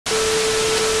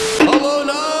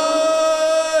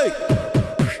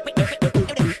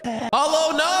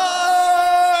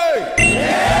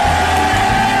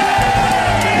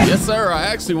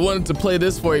actually wanted to play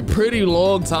this for a pretty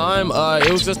long time.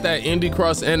 It was just that Indie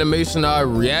Cross animation I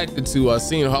reacted to. I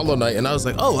seen Hollow Knight and I was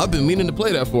like, oh, I've been meaning to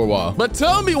play that for a while. But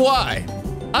tell me why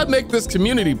I make this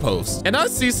community post and I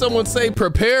see someone say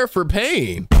prepare for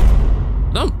pain.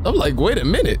 And I'm like, wait a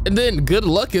minute. And then good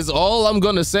luck is all I'm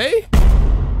gonna say?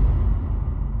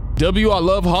 I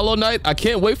love Hollow Knight. I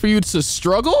can't wait for you to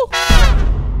struggle.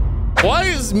 Why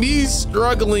is me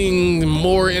struggling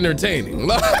more entertaining?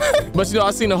 But you know,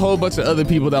 I seen a whole bunch of other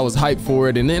people that was hyped for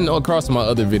it, and then across my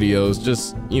other videos,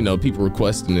 just, you know, people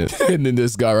requesting it. And then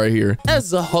this guy right here.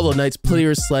 As a Hollow Knight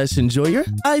player slash enjoyer,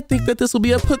 I think that this will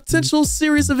be a potential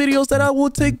series of videos that I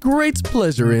will take great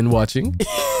pleasure in watching.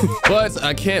 But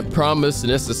I can't promise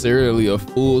necessarily a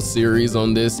full series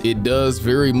on this. It does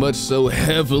very much so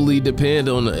heavily depend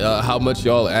on how much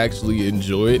y'all actually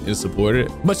enjoy it and support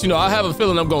it. But you know, I have a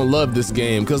feeling I'm gonna love this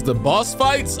game because the boss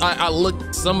fights, I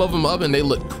looked some of them up and they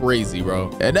look crazy, bro.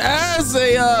 And as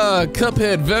a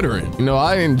Cuphead veteran, you know,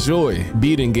 I enjoy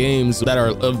beating games that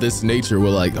are of this nature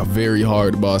with like a very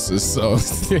hard bosses. So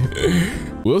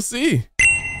we'll see.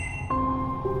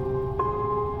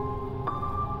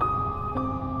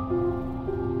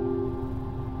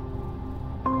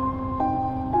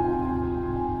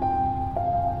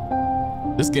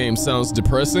 This game sounds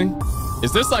depressing.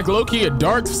 Is this like low-key a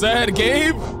dark, sad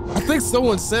game? I think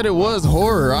someone said it was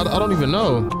horror. I don't even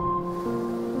know.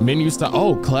 Menu style.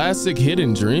 Oh, classic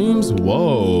hidden dreams.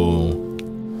 Whoa.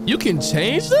 You can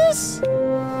change this?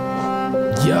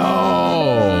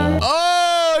 Yo.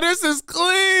 Oh, this is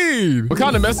clean. We're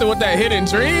kind of messing with that hidden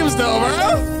dreams though,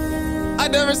 bro. I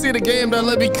never seen a game that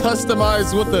let me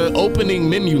customize what the opening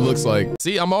menu looks like.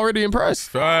 See, I'm already impressed.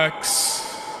 Facts.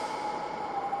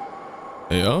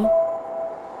 Hey, yo.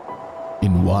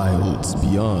 In wilds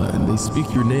beyond, they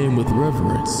speak your name with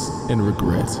reverence and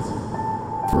regret.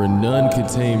 For none can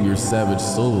tame your savage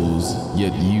souls,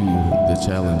 yet you the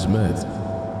challenge met.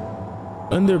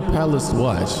 Under palace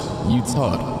watch, you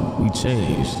taught, we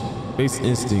changed. Base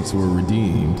instincts were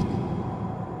redeemed.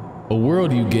 A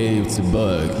world you gave to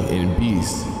bug and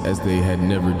beast as they had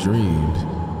never dreamed.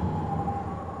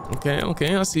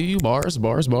 Okay, I see you. Bars.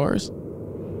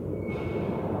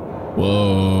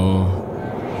 Whoa.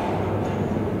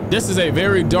 This is a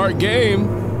very dark game.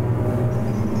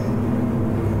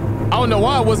 I don't know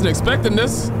why I wasn't expecting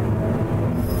this.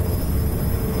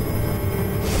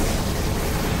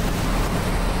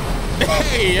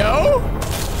 Hey, yo.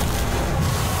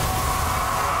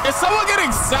 Is someone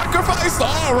getting sacrificed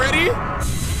already?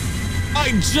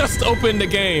 I just opened the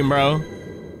game, bro.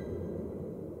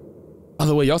 By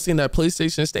the way, y'all seen that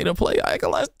PlayStation State of Play? I ain't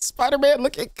gonna lie, Spider-Man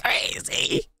looking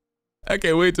crazy. I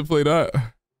can't wait to play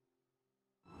that.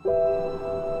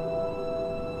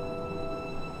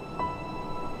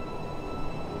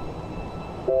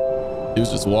 He was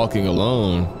just walking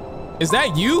alone. Is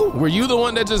that you? Were you the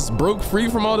one that just broke free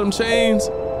from all them chains?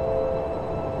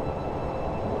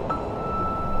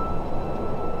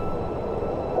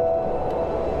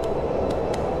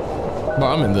 Bro,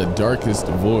 I'm in the darkest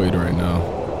void right now.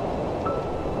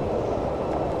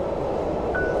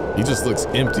 He just looks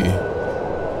empty.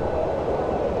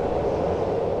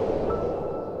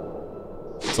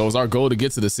 So is our goal to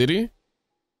get to the city?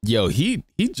 Yo, he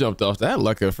jumped off that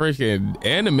like a freaking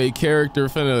anime character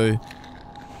finna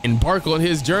embark on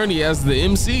his journey as the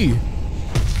MC.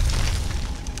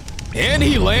 And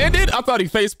he landed? I thought he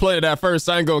face planted at first,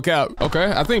 I ain't gonna cap.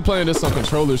 Okay, I think playing this on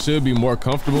controller should be more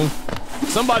comfortable.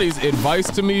 Somebody's advice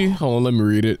to me, hold on, let me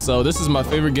read it. So this is my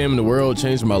favorite game in the world,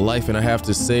 changed my life, and I have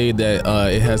to say that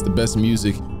it has the best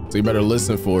music. So you better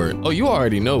listen for it. Oh, you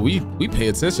already know, we pay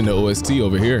attention to OST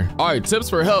over here. All right, tips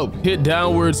for help. Hit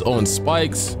downwards on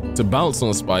spikes to bounce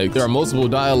on spikes. There are multiple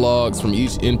dialogues from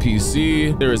each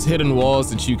NPC. There is hidden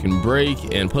walls that you can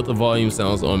break, and put the volume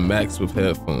sounds on max with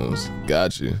headphones.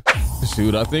 Got you.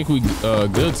 Shoot, I think we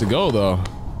good to go though.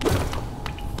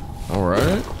 All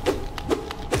right.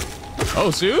 Oh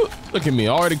shoot, look at me,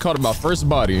 I already caught my first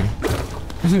body.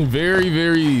 Very,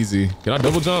 very easy. Can I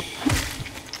double jump?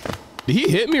 Did he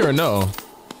hit me or no?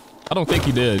 I don't think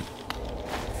he did.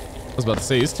 I was about to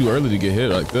say, it's too early to get hit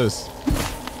like this.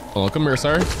 Hold on, come here,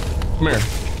 sir. Come here.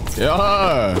 Yeah.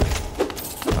 All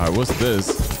right, what's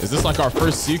this? Is this like our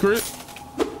first secret?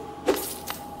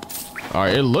 All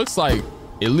right, it looks like,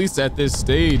 at least at this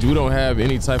stage, we don't have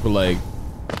any type of like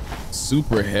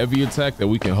super heavy attack that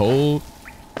we can hold.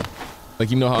 Like,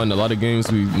 you know how in a lot of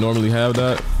games we normally have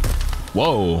that?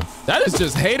 Whoa, that is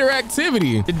just hater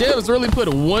activity. The devs really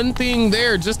put one thing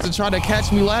there just to try to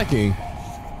catch me lacking.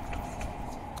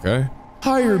 Okay.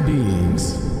 Higher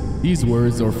beings, these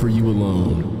words are for you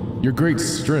alone. Your great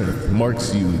strength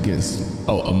marks you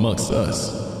amongst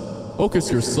us.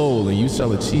 Focus your soul and you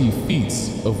shall achieve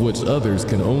feats of which others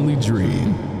can only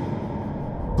dream.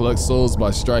 Collect souls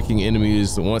by striking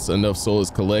enemies. Once enough soul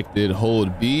is collected,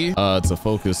 hold B to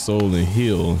focus soul and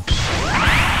heal.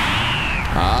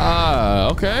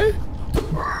 Ah, okay.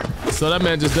 So that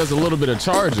man just does a little bit of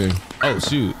charging. Oh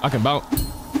shoot, I can bounce.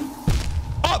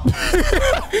 Oh!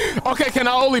 Okay, can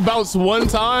I only bounce one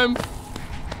time?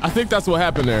 I think that's what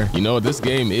happened there. You know, this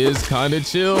game is kind of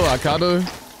chill. I kind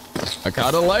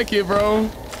of like it, bro.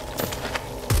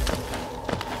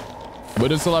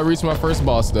 But until I reach my first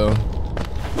boss though.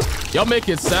 Y'all make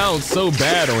it sound so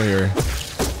bad on here.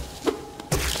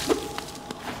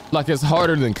 Like it's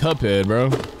harder than Cuphead,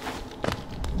 bro.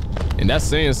 And that's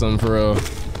saying something for real.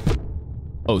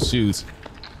 Oh, shoot.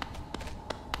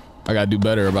 I gotta do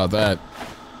better about that.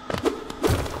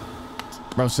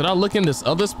 Bro, should I look in this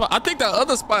other spot? I think that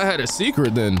other spot had a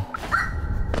secret then.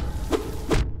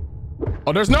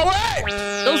 Oh, there's no way!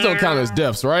 Those don't count as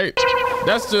deaths, right?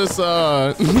 That's just,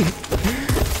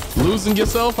 losing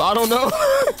yourself? I don't know.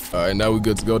 All right, now we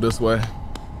good to go this way.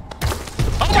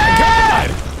 Oh my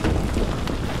God!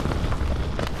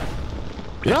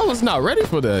 Yeah, I was not ready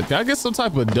for that. Can I get some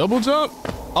type of double jump?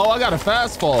 Oh, I got a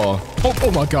fast fall.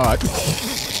 Oh my God.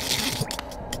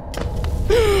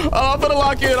 Oh, I'm gonna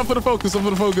lock in. I'm gonna focus,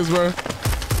 bro.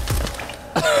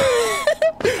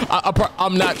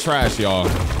 I'm not trash, y'all.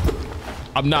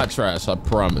 I'm not trash, I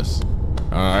promise.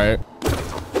 All right.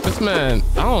 This man,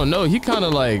 I don't know. He kind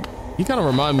of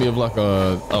remind me of like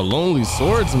a lonely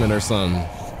swordsman or something.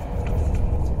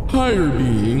 Higher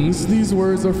beings, these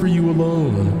words are for you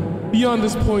alone. Beyond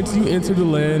this point, you enter the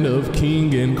land of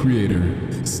King and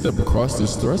Creator. Step across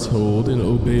this threshold and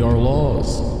obey our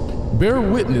laws. Bear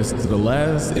witness to the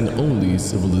last and only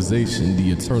civilization,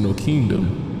 the Eternal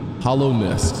Kingdom, Hollow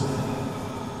Nest.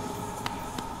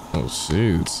 Oh,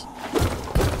 shoot.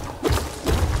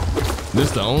 This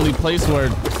is the only place where...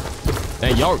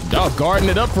 Hey, y'all guarding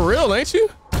it up for real, ain't you?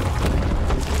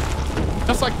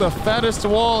 That's like the fattest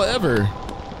wall ever.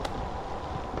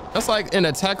 That's like an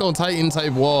Attack on Titan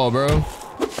type wall, bro.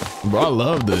 Bro, I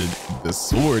love the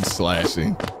sword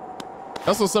slashing.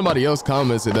 That's what somebody else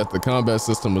commented, that the combat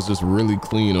system was just really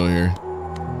clean on here.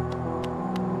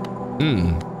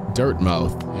 Dirt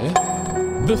mouth.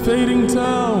 Yeah. The fading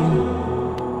town.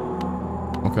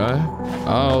 Okay,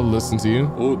 I'll listen to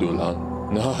you. Oh,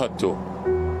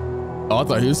 I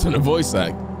thought he was in a voice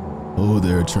act. Oh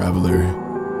there, traveler.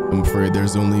 I'm afraid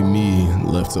there's only me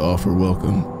left to offer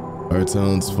welcome. Our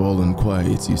town's fallen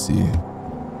quiet, you see.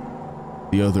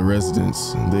 The other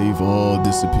residents, they've all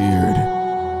disappeared.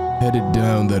 Heading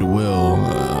down that well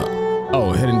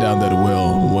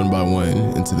one by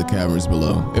one into the caverns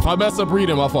below. If I mess up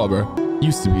reading, my fault, bro.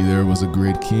 Used to be there was a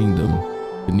great kingdom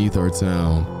beneath our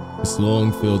town. It's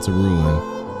long fell to ruin,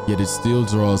 yet it still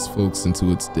draws folks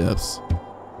into its depths.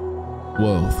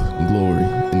 Wealth, glory,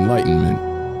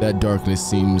 enlightenment, that darkness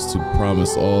seems to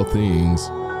promise all things.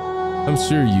 I'm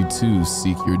sure you too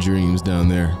seek your dreams down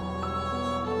there.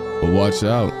 But watch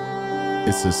out,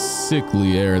 it's a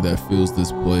sickly air that fills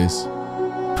this place.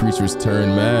 Creatures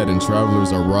turn mad and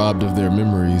travelers are robbed of their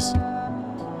memories.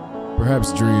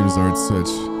 Perhaps dreams aren't such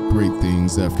great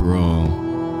things after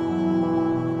all.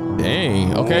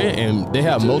 Dang, okay, and they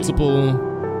have multiple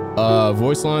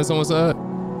voice lines on one side.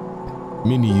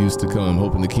 Many used to come,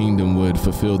 hoping the kingdom would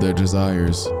fulfill their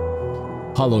desires.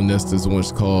 Hollow Nest is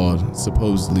once called,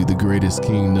 supposedly the greatest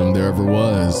kingdom there ever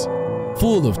was,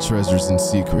 full of treasures and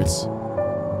secrets.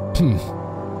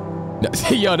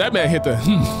 Yo, that man hit the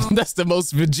that's the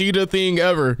most Vegeta thing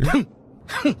ever.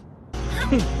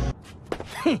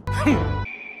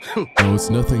 Oh, it's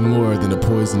nothing more than a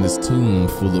poisonous tomb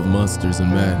full of monsters and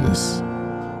madness.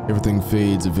 Everything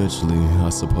fades eventually, I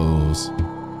suppose.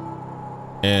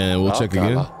 And we'll check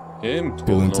again.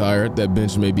 Feeling tired? That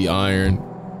bench may be iron.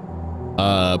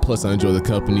 Plus I enjoy the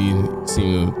company.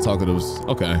 Seem to talk to those.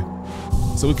 Okay.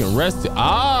 So we can rest.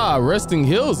 Resting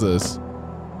heals us.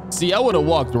 See, I would have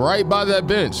walked right by that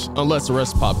bench unless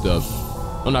rest popped up.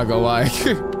 I'm not gonna lie.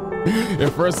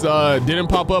 If rest didn't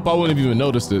pop up, I wouldn't have even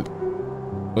noticed it.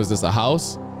 Was this a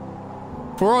house?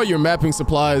 For all your mapping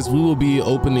supplies, we will be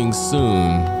opening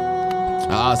soon.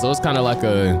 So it's kind of like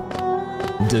a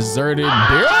deserted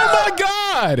bear. Oh my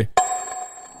God!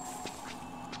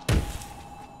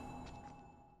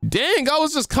 Dang, I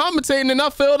was just commentating and I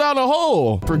fell down a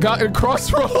hole. Forgotten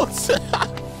crossroads.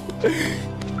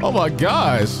 Oh my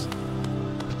gosh.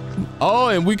 Oh,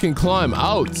 and we can climb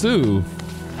out too.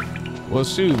 Well,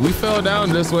 shoot, we fell down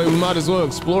this way. We might as well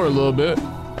explore a little bit.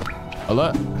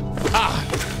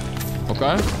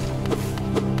 Okay.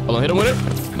 Hold on, hit him with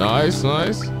it. Nice,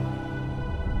 nice.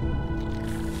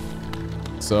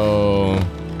 So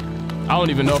I don't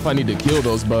even know if I need to kill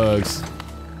those bugs.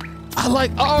 I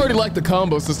already like the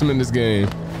combo system in this game.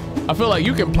 I feel like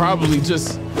you can probably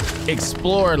just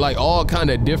explore like all kind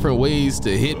of different ways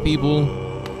to hit people.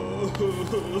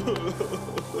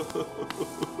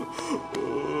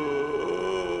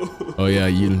 Oh yeah,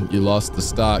 you lost the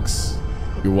stocks,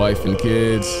 your wife and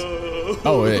kids.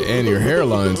 Oh, and your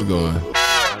hairline's gone.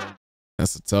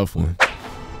 That's a tough one.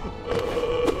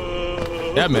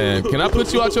 Yeah, man, can I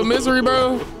put you out your misery,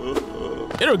 bro?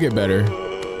 It'll get better.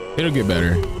 It'll get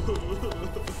better.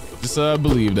 Just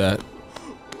believe that.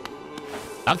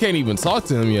 I can't even talk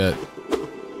to him yet.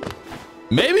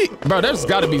 Maybe, bro, there's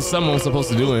gotta be someone supposed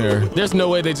to do in here. There's no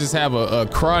way they just have a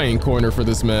crying corner for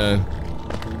this man.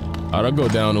 All right, I'll go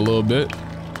down a little bit.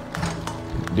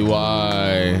 Do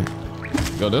I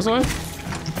go this way?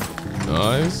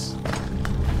 Nice.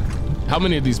 How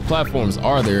many of these platforms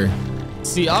are there?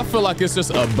 See, I feel like it's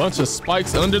just a bunch of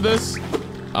spikes under this.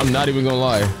 I'm not even gonna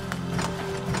lie.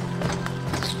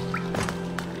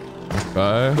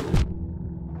 Okay.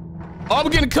 Oh, I'm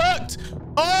getting cooked.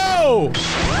 Oh!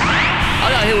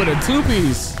 I got hit with a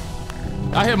 2-piece.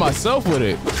 I hit myself with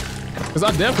it. Because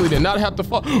I definitely did not have to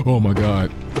fall. Oh my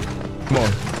God. Come on.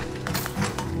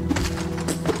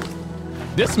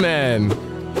 This man,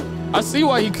 I see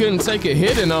why he couldn't take a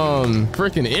hit in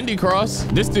freaking Indy Cross.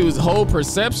 This dude's whole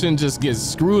perception just gets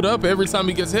screwed up every time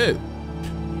he gets hit.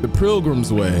 The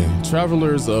Pilgrim's Way.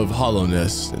 Travelers of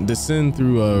hollowness descend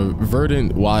through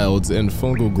verdant wilds and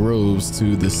fungal groves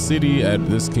to the city at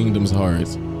this kingdom's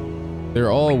heart. Their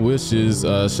all wishes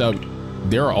shall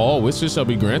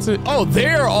be granted. Oh,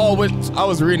 I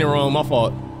was reading it wrong, my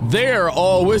fault. Their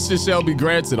all wishes shall be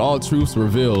granted, all truths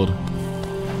revealed.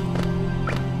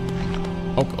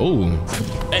 Oh.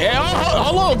 Hey,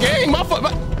 hold on, gang. My fault.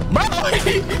 Bro,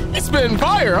 he's spitting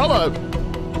fire. Hold up.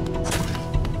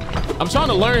 I'm trying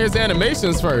to learn his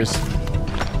animations first.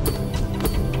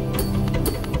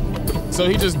 So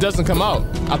he just doesn't come out.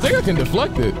 I think I can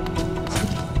deflect it.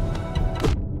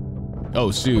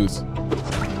 Oh, shoot.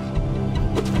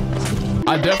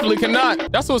 I definitely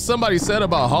cannot. That's what somebody said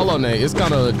about Hollow Knight. It's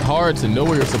kind of hard to know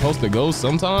where you're supposed to go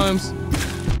sometimes.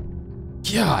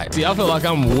 God, see, I feel like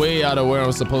I'm way out of where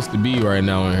I'm supposed to be right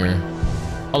now in here.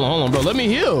 Hold on, bro. Let me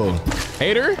heal.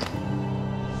 Hater.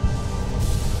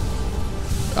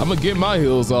 I'm gonna get my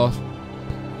heels off.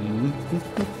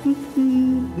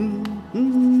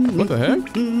 What the heck?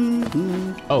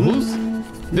 Oh, who's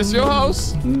this? Your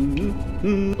house?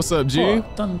 What's up, G?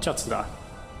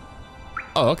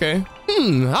 Oh, okay.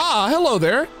 Hello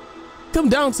there. Come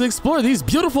down to explore these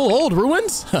beautiful old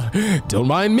ruins? Don't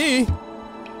mind me.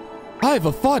 I have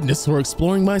a fondness for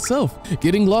exploring myself.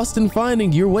 Getting lost and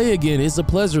finding your way again is a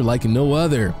pleasure like no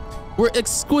other. We're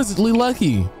exquisitely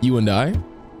lucky, you and I.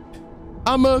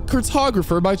 I'm a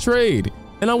cartographer by trade,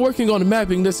 and I'm working on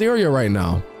mapping this area right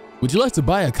now. Would you like to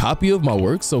buy a copy of my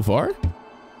work so far?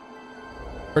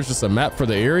 Purchase a map for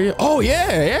the area? Oh,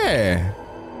 yeah.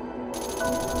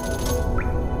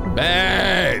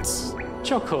 Bats.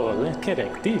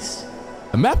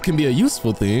 A map can be a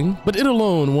useful thing, but it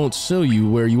alone won't show you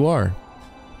where you are.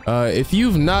 If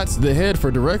you've not the head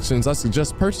for directions, I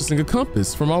suggest purchasing a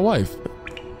compass for my wife,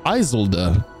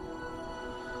 Isolda.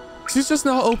 She's just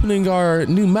now opening our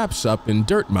new map shop in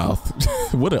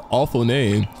Dirtmouth. What an awful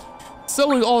name.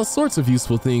 Selling all sorts of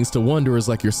useful things to wanderers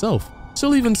like yourself.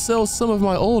 She'll even sell some of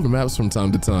my old maps from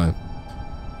time to time.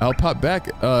 I'll pop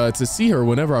back to see her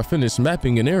whenever I finish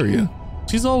mapping an area.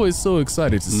 She's always so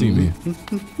excited to see me.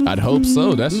 I'd hope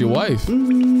so. That's your wife.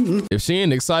 If she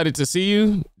ain't excited to see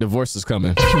you, divorce is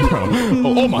coming.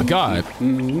 Oh my God.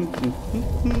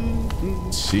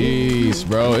 Jeez,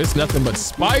 bro. It's nothing but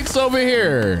spikes over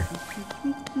here.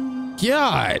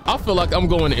 God, I feel like I'm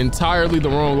going entirely the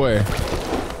wrong way.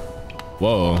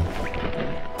 Whoa.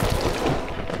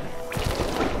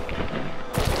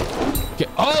 Okay.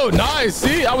 Oh, nice.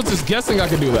 See, I was just guessing I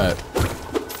could do that.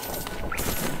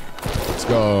 Let's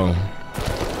go.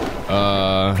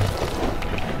 Oh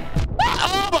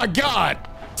my God.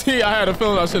 See, I had a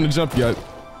feeling I shouldn't have jumped yet.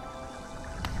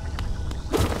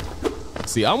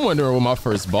 See, I'm wondering where my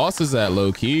first boss is at,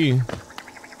 low key.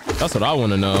 That's what I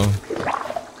want to know.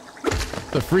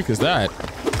 What the freak is that?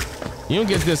 You don't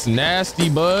get this nasty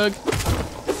bug.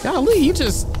 Golly, you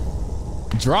just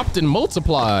dropped and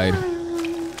multiplied.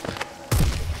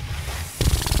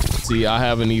 See, I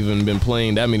haven't even been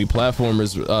playing that many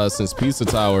platformers since Pizza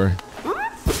Tower.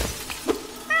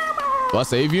 Do I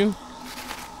save you?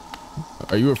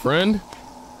 Are you a friend?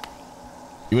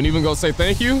 You wouldn't even go say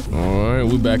thank you? All right,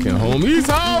 we back at homie's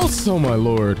house. Oh my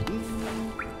Lord.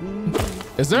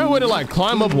 Is there a way to like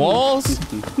climb up walls?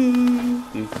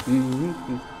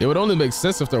 It would only make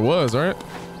sense if there was, right?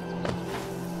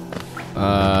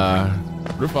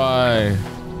 What if I...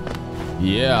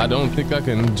 Yeah, I don't think I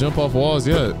can jump off walls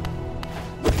yet.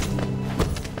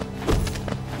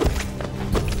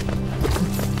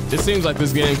 It seems like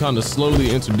this game kind of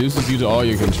slowly introduces you to all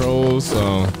your controls,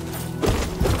 so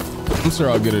I'm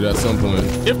sure I'll get it at some point.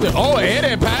 If the a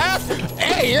hidden path?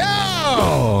 Hey,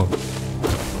 yo!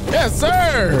 Yes,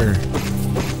 sir!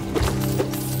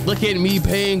 Look at me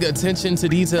paying attention to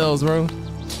details, bro.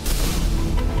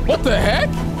 What the heck?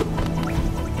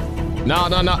 Nah.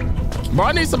 Bro,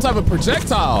 I need some type of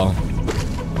projectile.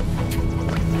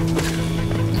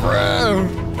 Bro.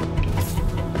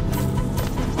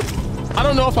 I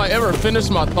don't know if I ever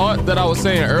finished my thought that I was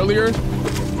saying earlier,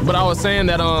 but I was saying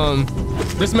that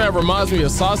this man reminds me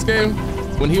of Sasuke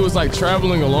when he was like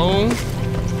traveling alone,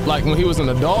 like when he was an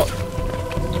adult.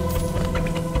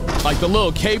 Like the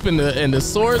little cape and the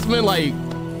swordsman, like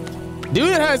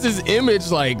dude has his image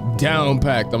like down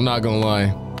packed, I'm not gonna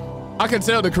lie. I can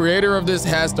tell the creator of this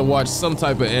has to watch some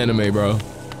type of anime, bro.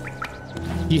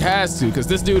 He has to, because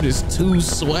this dude is too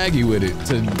swaggy with it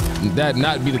to that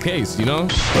not be the case, you know?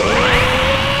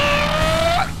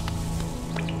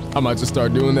 I might just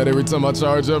start doing that every time I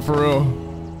charge up for real.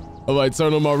 I might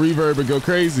turn on my reverb and go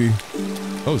crazy.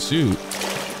 Oh shoot.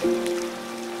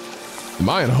 Am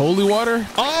I in holy water?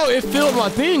 Oh, it filled my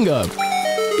thing up.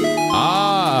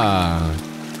 Ah.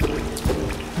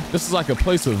 This is like a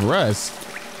place of rest.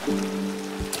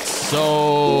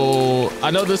 So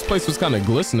I know this place was kind of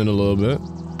glistening a little bit.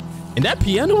 And that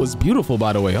piano was beautiful,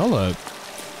 by the way. Hold up.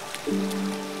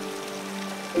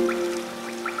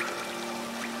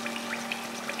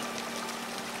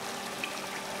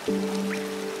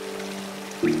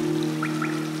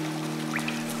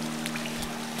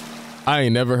 I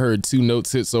ain't never heard 2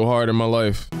 notes hit so hard in my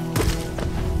life.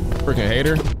 Freaking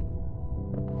hater.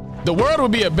 The world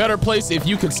would be a better place if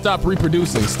you could stop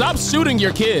reproducing. Stop shooting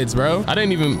your kids, bro. I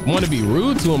didn't even want to be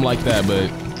rude to him like that, but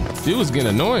dude was getting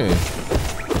annoying.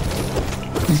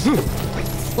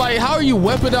 Like, how are you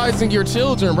weaponizing your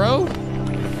children, bro?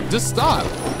 Just stop.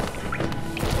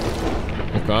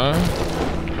 Okay.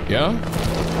 Yeah.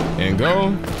 And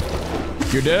go.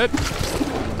 You're dead?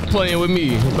 Playing with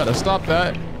me. You better stop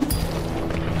that.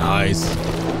 Nice.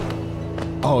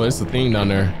 Oh, it's the thing down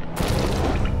there.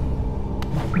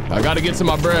 I gotta get to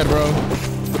my bread, bro.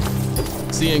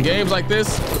 See, in games like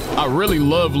this, I really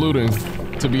love looting,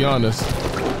 to be honest.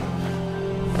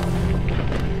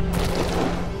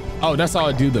 Oh, that's how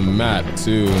I do the map,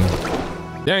 too.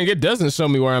 Dang, it doesn't show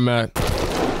me where I'm at.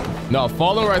 No,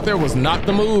 falling right there was not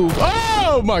the move.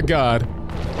 Oh, my God.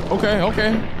 Okay.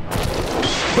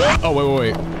 Oh,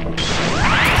 wait.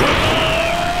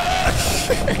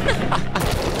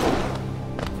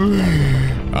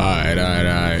 All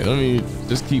right. Let me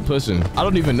just keep pushing. I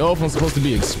don't even know if I'm supposed to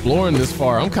be exploring this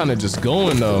far. I'm kind of just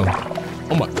going though.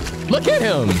 Oh my, look at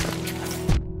him.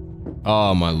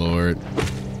 Oh my Lord.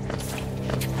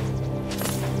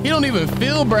 He don't even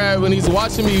feel bad when he's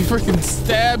watching me freaking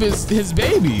stab his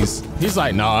babies. He's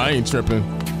like, nah, I ain't tripping.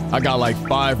 I got like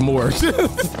 5 more.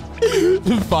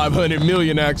 500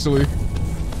 million actually.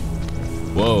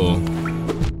 Whoa.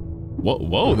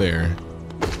 Whoa there.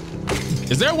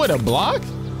 Is there a way to block?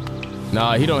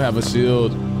 Nah, he don't have a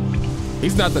shield.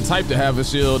 He's not the type to have a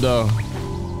shield though.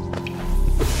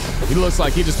 He looks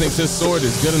like he just thinks his sword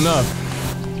is good enough.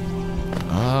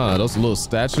 Ah, those little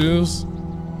statues.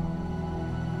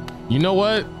 You know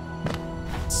what?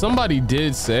 Somebody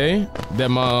did say that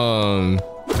my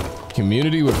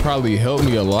community would probably help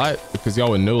me a lot because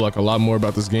y'all would know like a lot more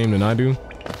about this game than I do.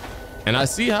 And I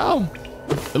see how.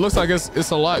 It looks like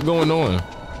it's a lot going on.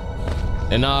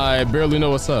 And I barely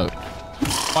know what's up.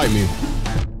 Fight me.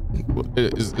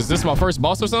 Is this my first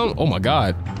boss or something? Oh my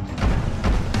God.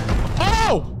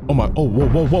 Oh! Oh my, oh,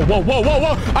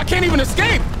 whoa. I can't even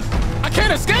escape. I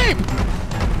can't escape.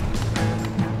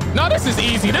 No, this is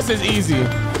easy.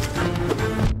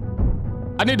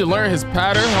 I need to learn his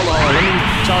pattern. Hold on, let me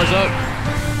charge up.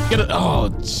 Get it. Oh,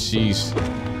 jeez.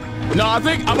 No, I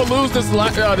think I'm gonna lose this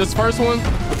first one.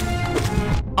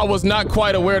 I was not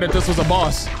quite aware that this was a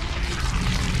boss.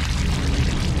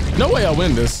 No way I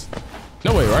win this.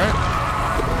 No way, right?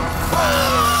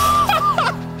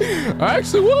 I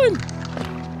actually won.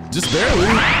 Just barely.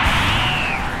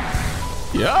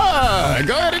 Yeah,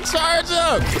 go ahead and charge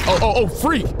up. Oh,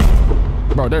 freak.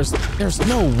 Bro, there's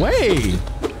no way.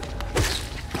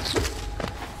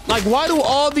 Like, why do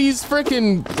all these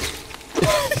freaking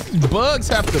bugs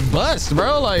have to bust,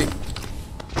 bro? Like,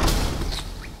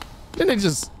 then they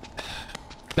just,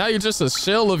 Now you're just a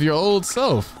shell of your old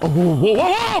self. Oh, whoa, whoa,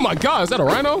 whoa, oh my God, is that a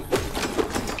rhino?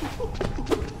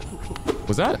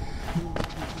 Was that?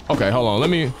 Okay, hold on, let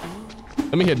me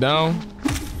hit down.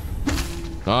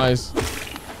 Nice.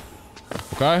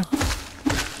 Okay.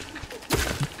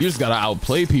 You just gotta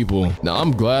outplay people. Now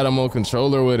I'm glad I'm on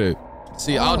controller with it.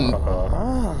 See, I'll...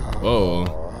 Whoa.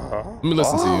 Let me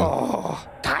listen to you.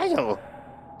 Kyle.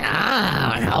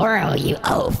 Hello, you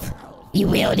oaf. You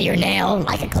wield your nail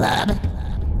like a club.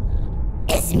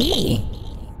 It's me.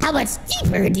 How much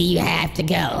deeper do you have to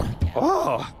go?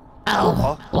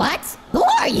 Oh, what? Who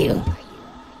are you?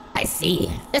 I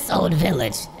see. This old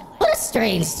village. What a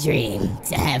strange dream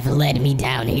to have led me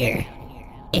down here.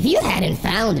 If you hadn't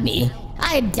found me,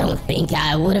 I don't think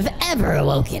I would have ever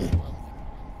awoken.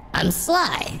 I'm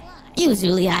Sly.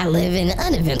 Usually I live an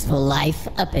uneventful life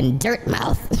up in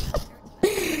Dirtmouth.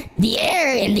 The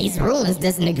air in these ruins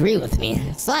doesn't agree with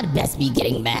me, so I'd best be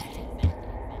getting back.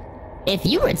 If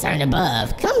you return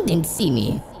above, come and see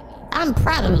me. I'm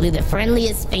probably the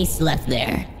friendliest face left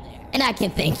there, and I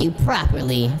can thank you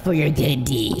properly for your good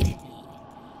deed.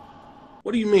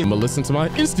 What do you mean? I'm gonna listen to my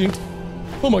instinct.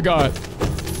 Oh my God.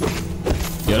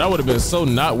 Yeah, that would have been so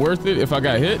not worth it if I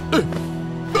got hit.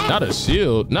 Not a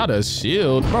shield, not a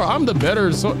shield. Bro, I'm the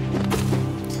better so.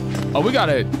 Oh, we got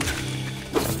it.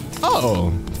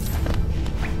 Uh-oh.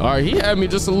 All right, he had me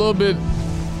just a little bit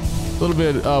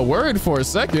worried for a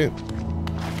second.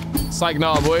 Psych,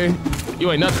 nah, boy.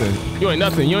 You ain't nothing. You ain't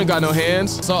nothing. You ain't got no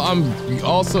hands. So I'm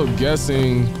also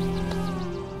guessing,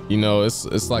 you know,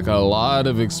 it's like a lot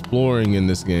of exploring in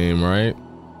this game, right?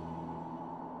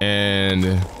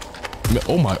 And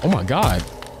oh my God.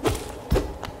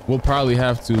 We'll probably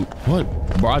have to, what?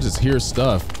 Bro, I just hear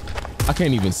stuff. I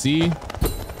can't even see.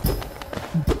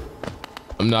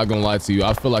 I'm not gonna lie to you.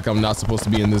 I feel like I'm not supposed to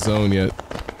be in this zone yet.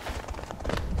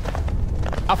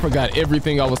 I forgot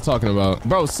everything I was talking about.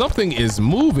 Bro, something is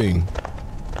moving.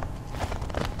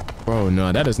 Bro,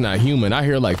 no, that is not human. I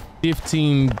hear like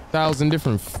 15,000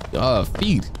 different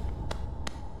feet.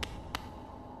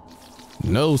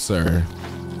 No, sir.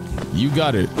 You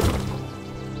got it.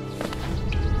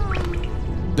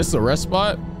 This is a rest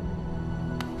spot?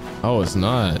 Oh, it's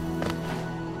not.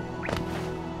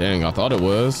 Dang, I thought it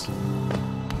was.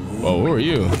 Whoa, who are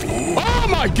you? Oh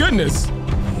my goodness!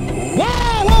 Whoa,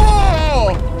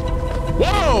 whoa,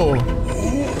 whoa! Whoa!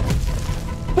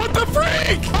 What the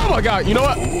freak? Oh my God, you know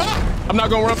what? Ah, I'm not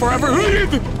gonna run forever.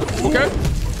 Okay.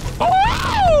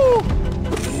 Oh!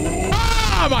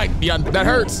 Ah, yeah, that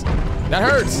hurts. That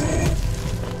hurts.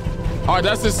 All right,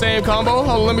 that's the same combo. Hold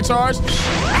on, let me charge.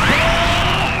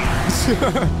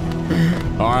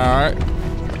 all right.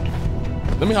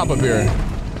 Let me hop up here,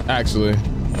 actually.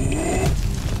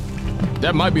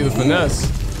 That might be the finesse.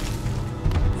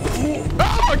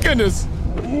 Oh my goodness.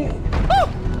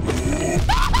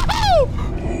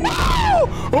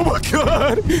 Oh, oh my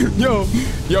God.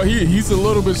 Yo, he's a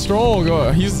little bit strong.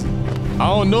 I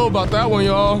don't know about that one,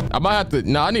 y'all. I might have to,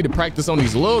 nah, I need to practice on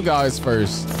these little guys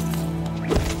first.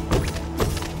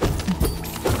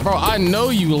 Bro, I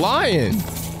know you lying.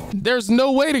 There's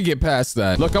no way to get past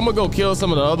that. Look, I'm gonna go kill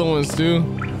some of the other ones too,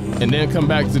 and then come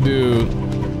back to do,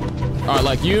 all right,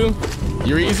 like you're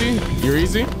easy, you're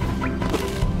easy.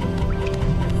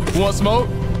 Who wants smoke?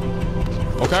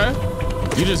 Okay,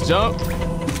 you just jump.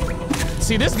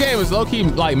 See, this game is low-key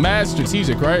like mad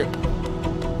strategic, right?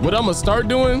 What I'm gonna start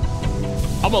doing,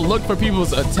 I'm gonna look for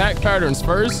people's attack patterns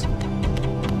first.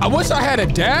 I wish I had a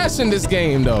dash in this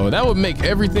game though. That would make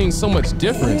everything so much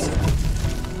different.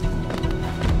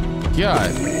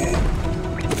 God.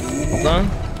 Okay.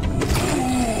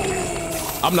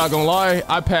 I'm not gonna lie,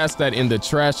 I passed that in the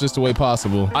trashiest way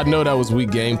possible. I know that was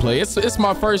weak gameplay. It's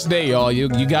my first day, y'all. You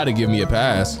gotta give me a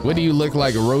pass. What do you look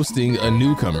like roasting a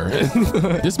newcomer?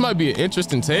 This might be an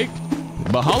interesting take,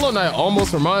 but Hollow Knight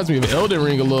almost reminds me of Elden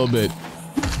Ring a little bit.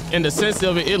 In the sense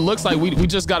of it looks like we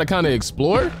just gotta kind of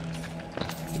explore,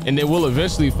 and then we'll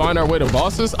eventually find our way to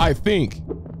bosses, I think.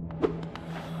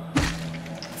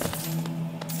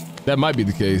 That might be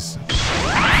the case.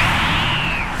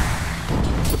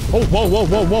 Oh, whoa, whoa,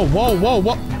 whoa, whoa, whoa, whoa,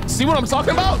 whoa. See what I'm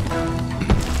talking about?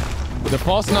 The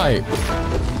false knight.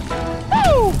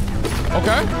 Woo!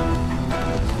 Okay.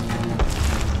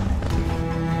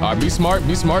 All right, be smart,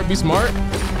 be smart, be smart.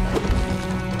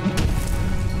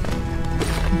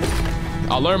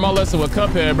 I learned my lesson with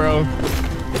Cuphead, bro.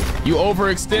 You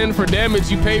overextend for damage,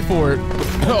 you pay for it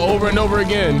over and over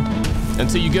again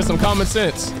until you get some common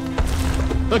sense.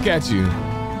 Look at you.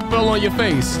 Fell on your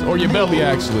face, or your belly,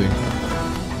 actually.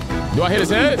 Do I hit his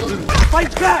head?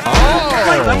 Fight back!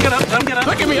 Oh! Let him get up, let him get up.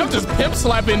 Look at me, I'm just pimp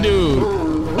slapping dude.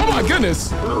 Oh my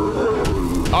goodness.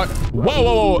 All right. Whoa,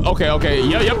 whoa, whoa. Okay, okay.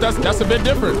 Yeah, yep. That's a bit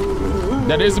different.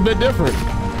 That is a bit different.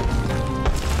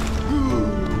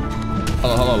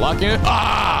 Hold on. Lock in.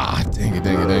 Ah, dang it,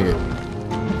 dang it, dang it.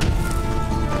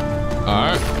 All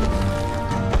right.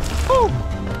 Woo.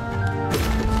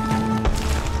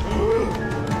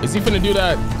 Is he finna do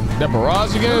that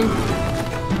barrage again?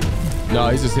 No,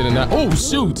 he's just hitting that. Oh,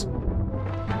 shoot.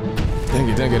 Dang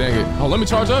it, dang it, dang it. Oh, let me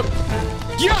charge up.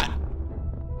 Yeah.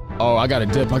 Oh, I gotta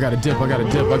dip. I gotta dip. I gotta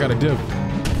dip. I gotta dip.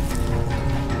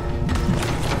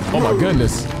 Oh my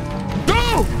goodness.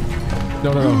 Go!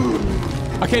 No, no, no.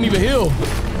 I can't even heal.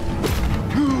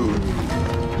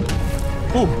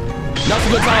 Ooh, that's a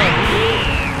good time.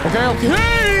 Okay,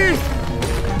 okay.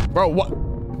 Bro, what?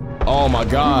 Oh my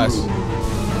gosh.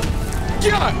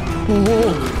 Yeah.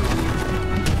 Oh.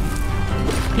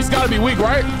 He's gotta be weak,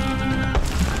 right?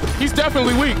 He's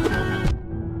definitely weak.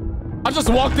 I just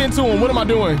walked into him. What am I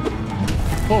doing?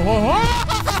 Oh,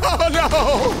 no.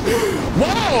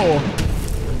 Whoa.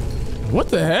 What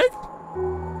the heck?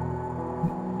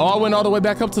 Oh, I went all the way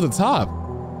back up to the top.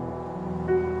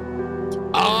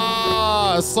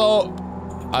 Ah, so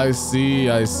I see.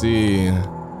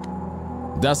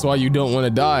 That's why you don't want to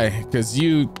die, because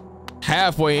you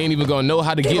halfway ain't even gonna know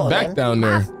how to get back down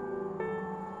there.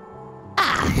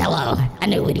 Hello. I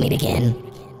knew we'd meet again.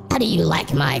 How do you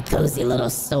like my cozy little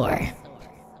store?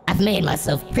 I've made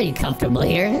myself pretty comfortable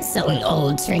here, selling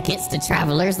old trinkets to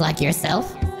travelers like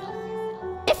yourself.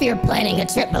 If you're planning a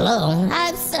trip below, I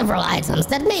have several items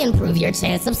that may improve your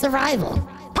chance of survival.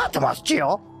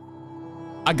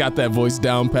 I got that voice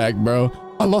down packed, bro.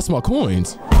 I lost my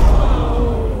coins.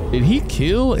 Did he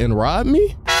kill and rob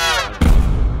me?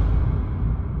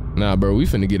 Nah, bro, we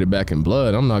finna get it back in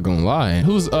blood. I'm not gonna lie.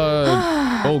 Who's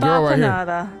old girl right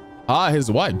here? Ah,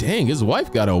 his wife. Dang, his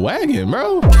wife got a wagon,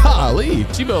 bro. Golly,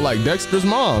 she built like Dexter's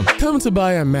mom. Come to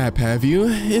buy a map, have you?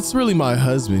 It's really my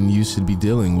husband you should be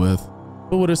dealing with.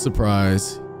 But what a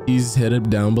surprise, he's headed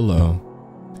down below.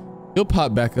 He'll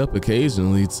pop back up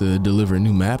occasionally to deliver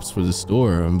new maps for the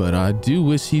store, but I do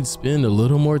wish he'd spend a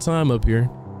little more time up here.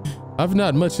 I've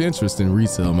not much interest in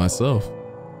retail myself.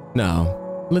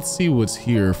 Now, let's see what's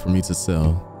here for me to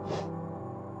sell.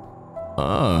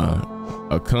 Ah,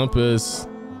 a compass.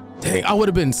 Dang, I would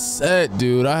have been set,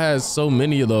 dude. I had so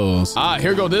many of those. Ah,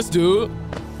 here go this dude.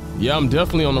 Yeah, I'm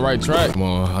definitely on the right track. Come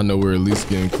on, I know we're at least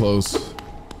getting close.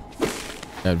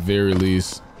 At very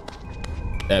least.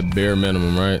 At bare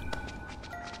minimum, right?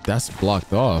 That's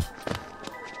blocked off.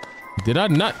 Did I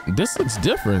not? This looks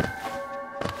different.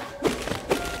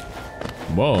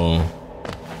 Whoa.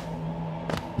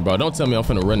 Bro, don't tell me I'm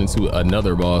finna run into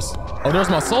another boss. Oh, there's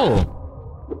my soul.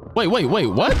 Wait,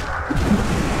 what?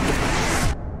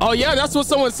 Oh yeah, that's what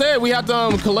someone said. We have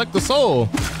to collect the soul.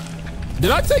 Did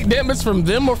I take damage from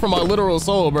them or from my literal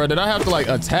soul, bro? Did I have to like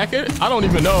attack it? I don't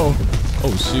even know.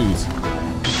 Oh shoot.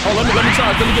 Oh, let me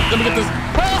try. Let me get this.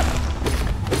 Ah!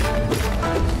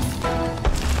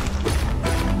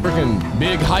 Freaking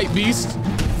big hype beast.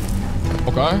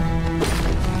 Okay.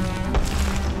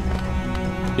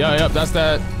 Yeah, yep, that's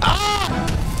that.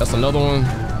 Ah! That's another one.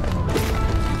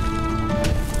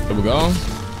 There we go.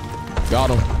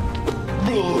 Got him.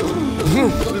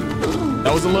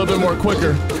 That was a little bit more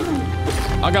quicker.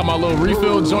 I got my little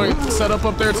refill joint set up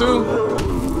there too.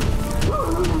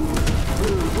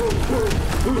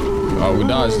 Oh, we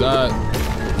dodged that.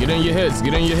 Get in your hits.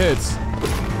 Get in your hits.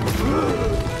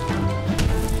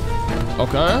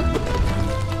 Okay.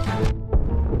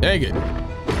 Dang it.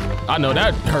 I know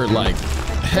that hurt like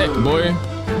heck, boy.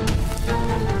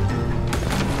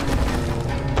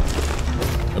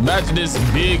 Imagine this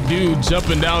big dude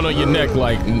jumping down on your neck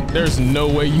like there's no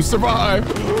way you survive.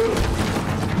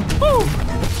 Woo.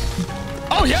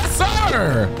 Oh, yes,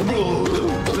 sir.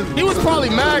 He was probably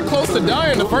mad close to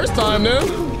dying the first time, then.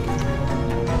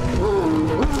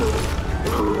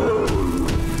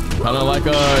 Kind of like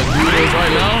dude is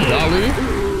right now, golly.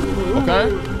 Okay.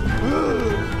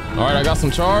 All right, I got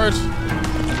some charge.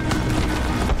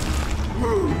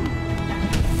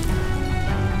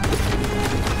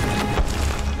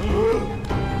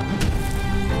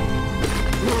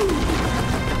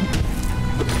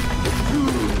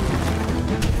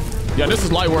 Yeah, this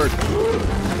is light work.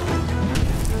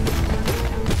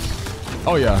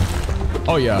 Oh yeah.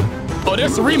 Oh yeah. Oh,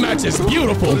 this rematch is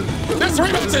beautiful. This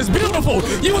rematch is beautiful.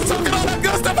 You was talking all that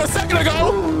good stuff a second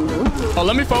ago. Oh,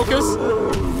 let me focus.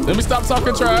 Let me stop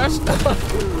talking trash.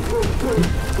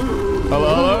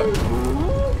 Hello.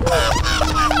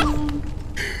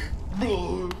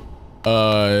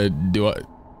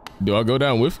 Do I go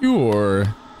down with you, or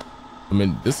I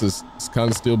mean, this is kind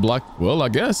of still blocked. Well, I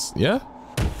guess, yeah.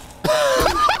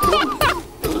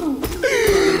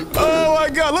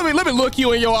 let me look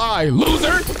you in your eye,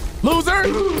 loser, loser,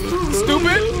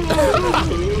 stupid.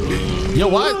 Yo,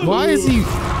 why is he?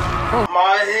 Oh.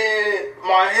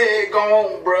 My head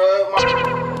gone,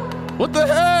 bruh. What the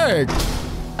heck?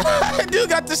 Dude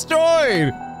got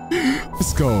destroyed.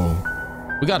 Let's go.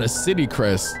 We got a city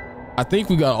crest. I think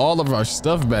we got all of our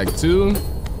stuff back too.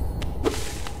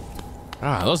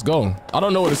 Ah, let's go. I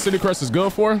don't know what a city crest is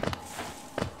good for.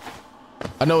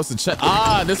 I know it's a check.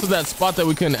 Ah, this is that spot that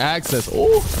we couldn't access.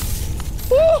 Ooh.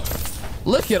 Ooh.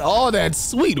 Look at all that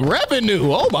sweet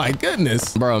revenue. Oh my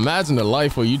goodness. Bro, imagine a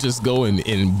life where you just go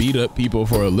and beat up people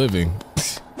for a living.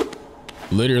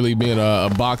 Literally being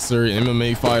a boxer,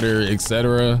 MMA fighter,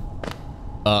 etc.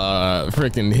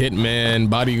 Freaking hitman,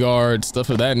 bodyguard, stuff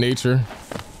of that nature.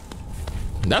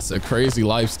 That's a crazy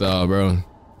lifestyle, bro.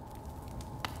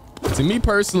 To me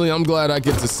personally, I'm glad I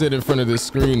get to sit in front of this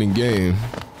screen in game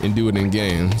and do it in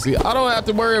game. See, I don't have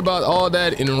to worry about all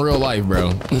that in real life,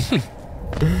 bro.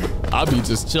 I'll be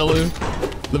just chilling,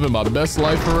 living my best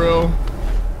life for real.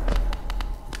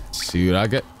 Shoot, I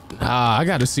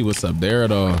got to see what's up there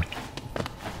though.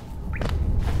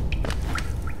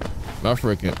 My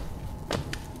freaking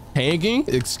hanging,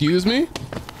 excuse me?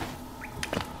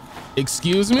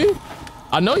 Excuse me?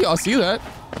 I know y'all see that.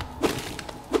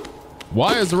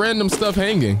 Why is random stuff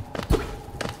hanging?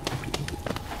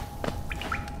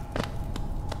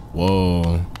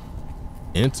 Whoa.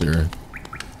 Enter.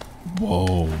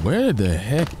 Whoa, where the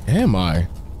heck am I?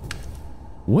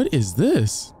 What is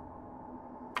this?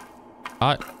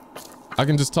 I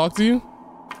can just talk to you?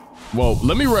 Well,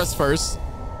 let me rest first.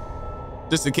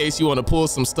 Just in case you want to pull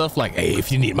some stuff like, hey,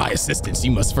 if you need my assistance,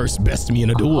 you must first best me in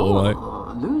a duel.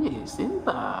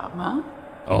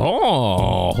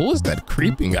 Oh, who is that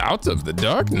creeping out of the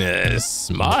darkness?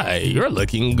 My, you're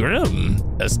looking grim.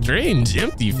 A strange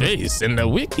empty face and a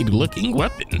wicked looking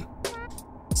weapon.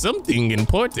 Something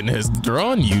important has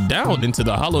drawn you down into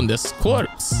the hollowness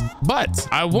courts. But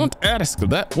I won't ask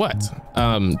that what.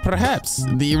 Perhaps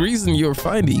the reason you're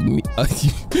finding me...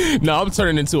 No, I'm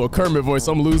turning into a Kermit voice.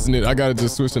 I'm losing it. I gotta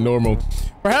just switch to normal.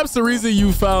 Perhaps the reason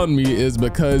you found me is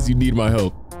because you need my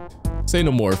help. Say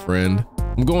no more, friend.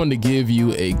 I'm going to give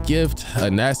you a gift,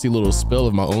 a nasty little spell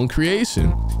of my own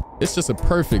creation. It's just a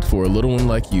perfect for a little one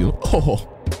like you. Oh,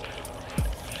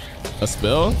 a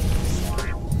spell?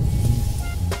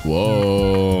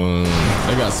 Whoa,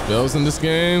 they got spells in this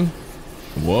game?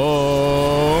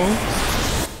 Whoa.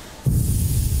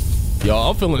 Y'all,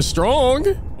 I'm feeling strong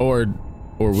or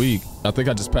weak. I think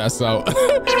I just passed out.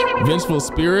 Vengeful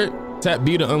Spirit. Tap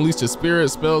B to unleash your spirit.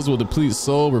 Spells will deplete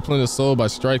soul, replenish soul by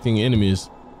striking enemies.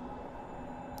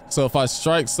 So if I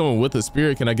strike someone with a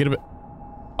spirit, can I get it?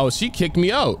 Oh, she kicked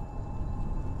me out.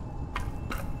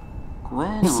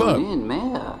 What's up?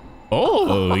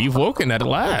 Oh, you've woken at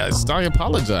last. I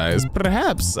apologize.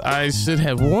 Perhaps I should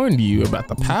have warned you about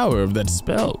the power of that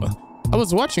spell. I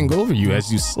was watching over you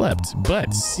as you slept,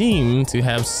 but seemed to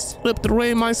have slipped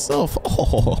away myself.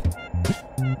 Oh,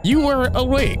 you were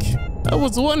awake. I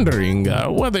was wondering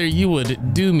whether you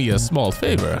would do me a small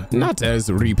favor, not as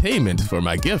repayment for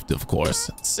my gift, of course,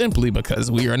 simply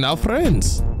because we are now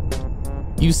friends.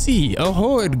 You see, a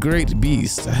horrid great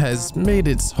beast has made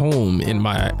its home in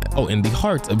the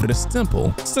heart of this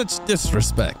temple. Such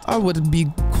disrespect. I would be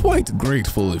quite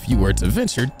grateful if you were to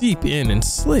venture deep in and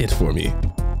slay it for me.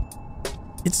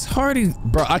 It's hardy,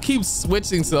 bro. I keep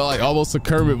switching to like almost a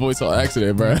Kermit voice on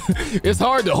accident, bro. It's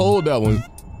hard to hold that one.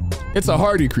 It's a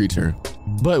hardy creature,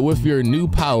 but with your new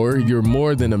power, you're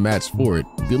more than a match for it.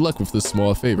 Good luck with this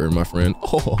small favor, my friend.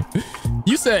 Oh,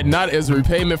 you said not as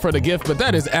repayment for the gift, but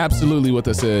that is absolutely what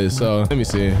this is. So let me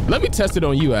see. Let me test it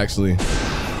on you, actually.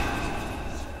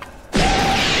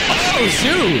 Oh,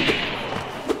 shoot.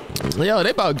 Yo,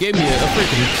 they about gave me a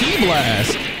freaking key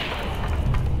blast.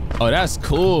 Oh, that's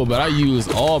cool, but I use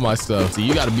all my stuff. So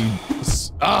you gotta be,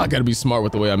 I gotta be smart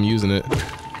with the way I'm using it.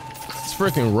 It's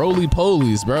freaking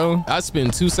roly-polies, bro. I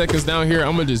spend 2 seconds down here,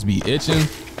 I'm gonna just be itching.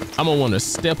 I'm gonna wanna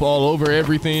step all over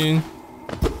everything.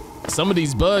 Some of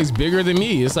these bugs bigger than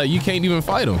me. It's like you can't even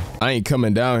fight them. I ain't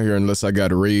coming down here unless I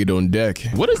got a raid on deck.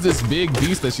 What is this big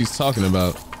beast that she's talking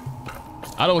about?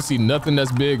 I don't see nothing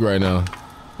that's big right now.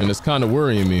 And it's kind of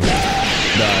worrying me.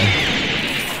 Die.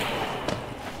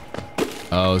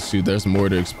 Oh shoot, there's more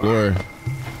to explore.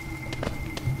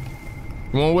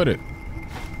 Come on with it.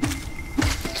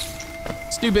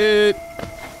 Stupid.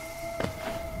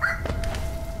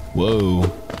 Whoa.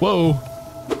 Whoa.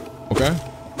 Okay.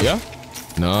 Yeah.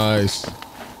 Nice.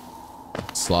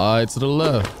 Slide to the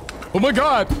left. Oh my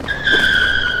God.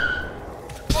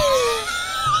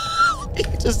 He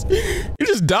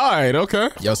just died. Okay.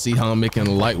 Y'all see how I'm making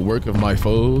light work of my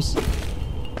foes?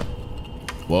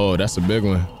 Whoa, that's a big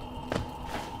one.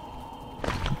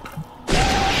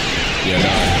 Yeah,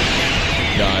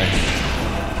 die.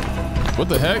 What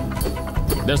the heck?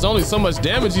 There's only so much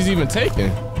damage he's even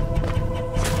taking.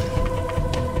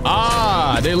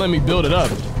 Ah, they let me build it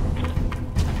up.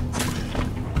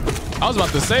 I was about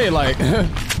to say, like,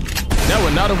 that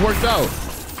would not have worked out.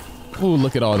 Ooh,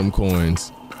 look at all them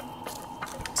coins.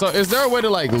 So is there a way to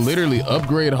like literally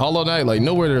upgrade Hollow Knight? Like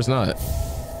nowhere there's not.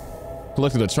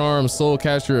 Collected a charm, soul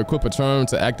catcher, equip a charm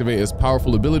to activate its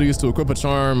powerful abilities. To equip a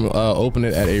charm, open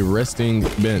it at a resting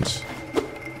bench.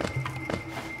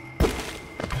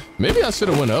 Maybe I should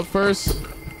have went up first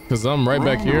because I'm right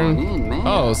back here.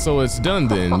 Oh, so it's done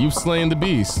then. You've slain the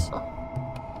beast.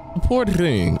 The poor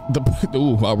thing.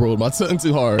 Ooh, I rolled my tongue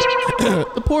too hard.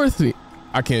 The poor thing.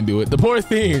 I can't do it. The poor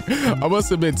thing. I must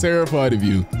have been terrified of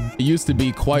you. It used to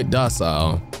be quite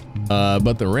docile,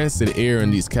 but the rancid air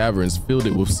in these caverns filled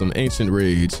it with some ancient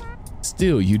rage.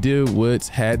 Still, you did what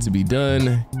had to be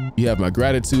done. You have my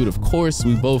gratitude. Of course,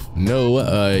 we both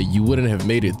know you wouldn't have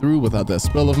made it through without that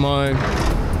spell of mine.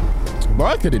 Bro,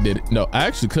 I could have did it. No, I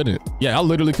actually couldn't. Yeah, I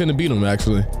literally couldn't beat him,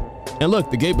 actually. And look,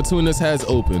 the gate between us has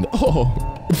opened.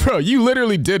 Oh, bro, you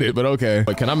literally did it, but okay.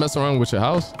 But can I mess around with your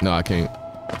house? No, I can't.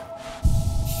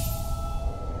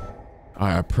 All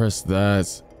right, I pressed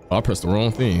that. Oh, I pressed the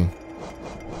wrong thing.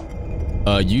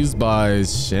 Used by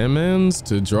shamans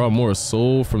to draw more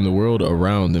soul from the world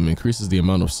around them. Increases the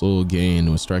amount of soul gained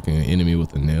when striking an enemy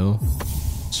with a nail.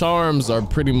 Charms are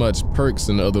pretty much perks,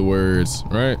 in other words,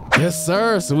 right? Yes,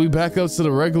 sir. So we back up to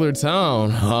the regular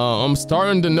town. I'm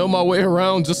starting to know my way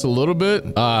around just a little bit.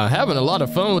 Having a lot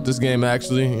of fun with this game,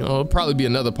 actually. You know, it'll probably be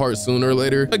another part sooner or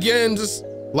later. Again, just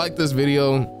like this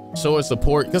video. Show us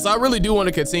support because I really do want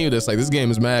to continue this. Like, this game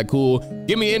is mad cool.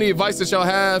 Give me any advice that y'all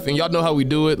have, and y'all know how we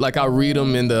do it. Like, I'll read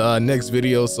them in the next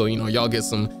video, so you know y'all get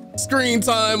some screen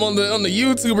time on the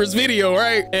YouTuber's video,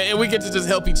 right? And we get to just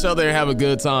help each other and have a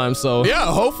good time. So yeah,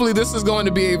 hopefully this is going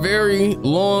to be a very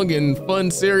long and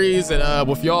fun series, and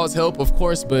with y'all's help, of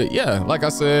course. But yeah, like I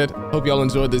said, hope y'all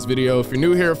enjoyed this video. If you're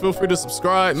new here, feel free to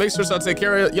subscribe. Make sure y'all take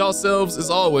care of yourselves as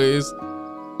always.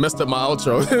 Messed up my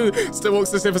outro. Stay woke,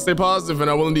 stay safe, and stay positive,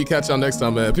 and I will indeed catch y'all next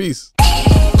time, man. Peace.